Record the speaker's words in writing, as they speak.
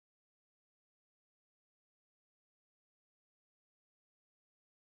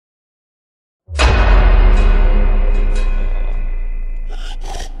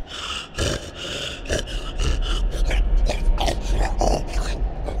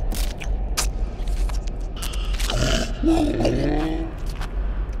They're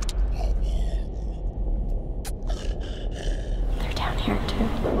down here too.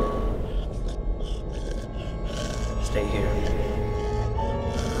 Stay here.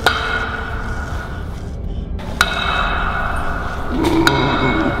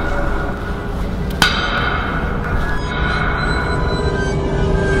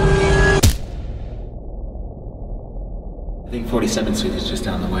 I think 47th Street is just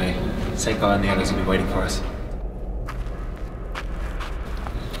down the way. Saeko and the others will be waiting for us.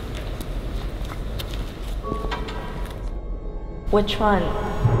 Which one?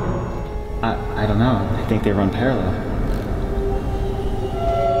 I don't know. I think they run parallel.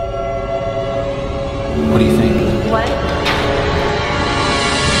 What do you think? What?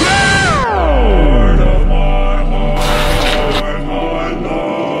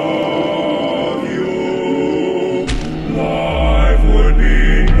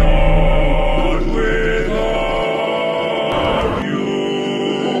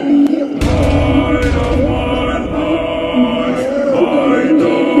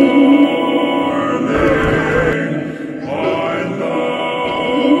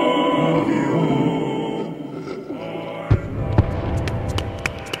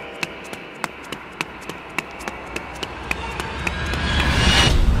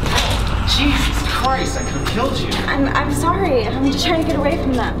 I'm sorry. I'm just trying to get away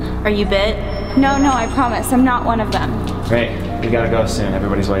from them. Are you bit? No, I promise. I'm not one of them. Ray, we gotta go soon.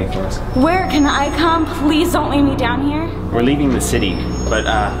 Everybody's waiting for us. Where can I come? Please don't leave me down here. We're leaving the city, but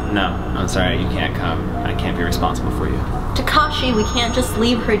no, I'm sorry, you can't come. I can't be responsible for you. Takashi, we can't just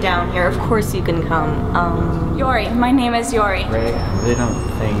leave her down here. Of course you can come. Yuri. My name is Yuri. Ray, I really don't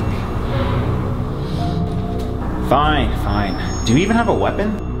think... Fine. Do you even have a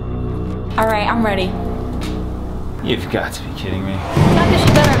weapon? Alright, I'm ready. You've got to be kidding me.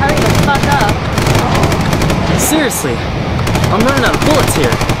 Takashi better hurry the fuck up. Seriously, I'm running out of bullets here.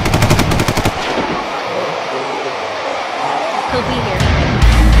 He'll be here.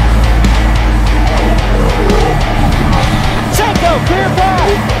 Saeko, clear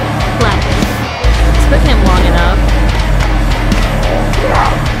path! Black. It's been him long enough.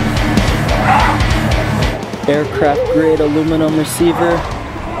 Aircraft grade aluminum receiver,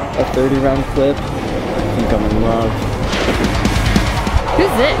 a 30-round clip. I think I'm in love.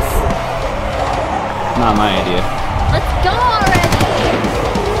 Who's this? Not my idea. Let's go already!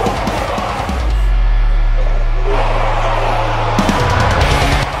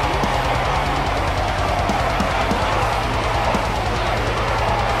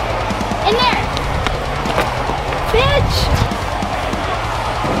 In there! Bitch!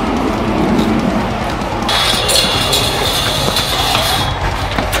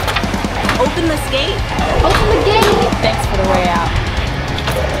 Open this gate. Open the gate! Thanks for the way out.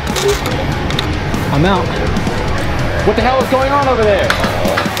 I'm out. What the hell is going on over there?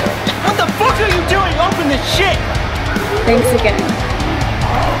 What the fuck are you doing? Open this shit! Thanks again.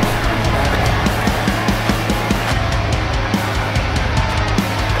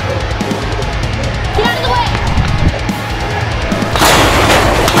 Get out of the way!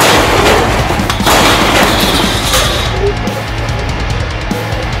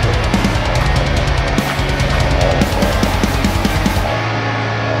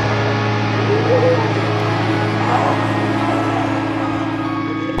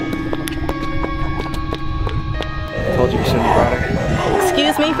 Told you you shouldn't have brought her.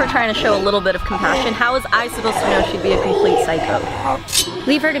 Excuse me for trying to show a little bit of compassion. How was I supposed to know she'd be a complete psycho?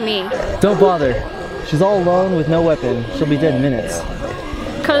 Leave her to me. Don't bother. She's all alone with no weapon. She'll be dead in minutes.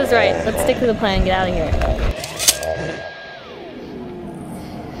 Kota's right. Let's stick to the plan and get out of here.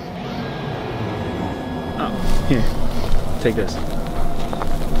 Oh, here. Take this.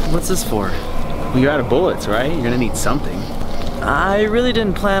 What's this for? Well, you're out of bullets, right? You're gonna need something. I really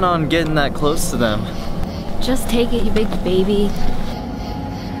didn't plan on getting that close to them. Just take it, you big baby.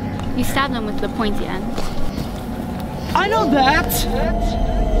 You stab them with the pointy end. I know that!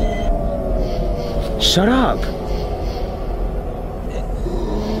 Shut up!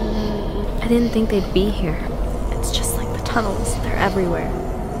 I didn't think they'd be here. It's just like the tunnels. They're everywhere.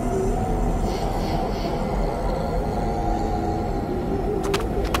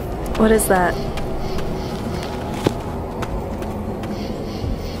 What is that?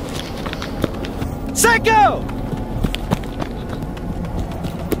 Saeko!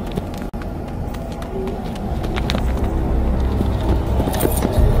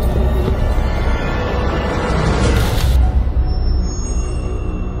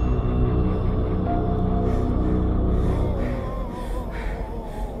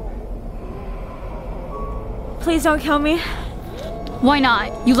 Please don't kill me. Why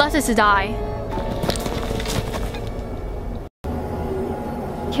not? You left us to die.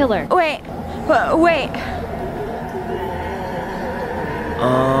 Kill her. Wait. Wait.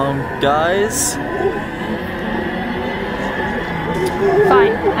 Guys?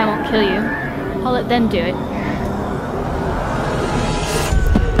 Fine, I won't kill you. I'll let them do it.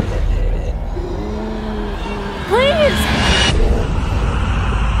 Please!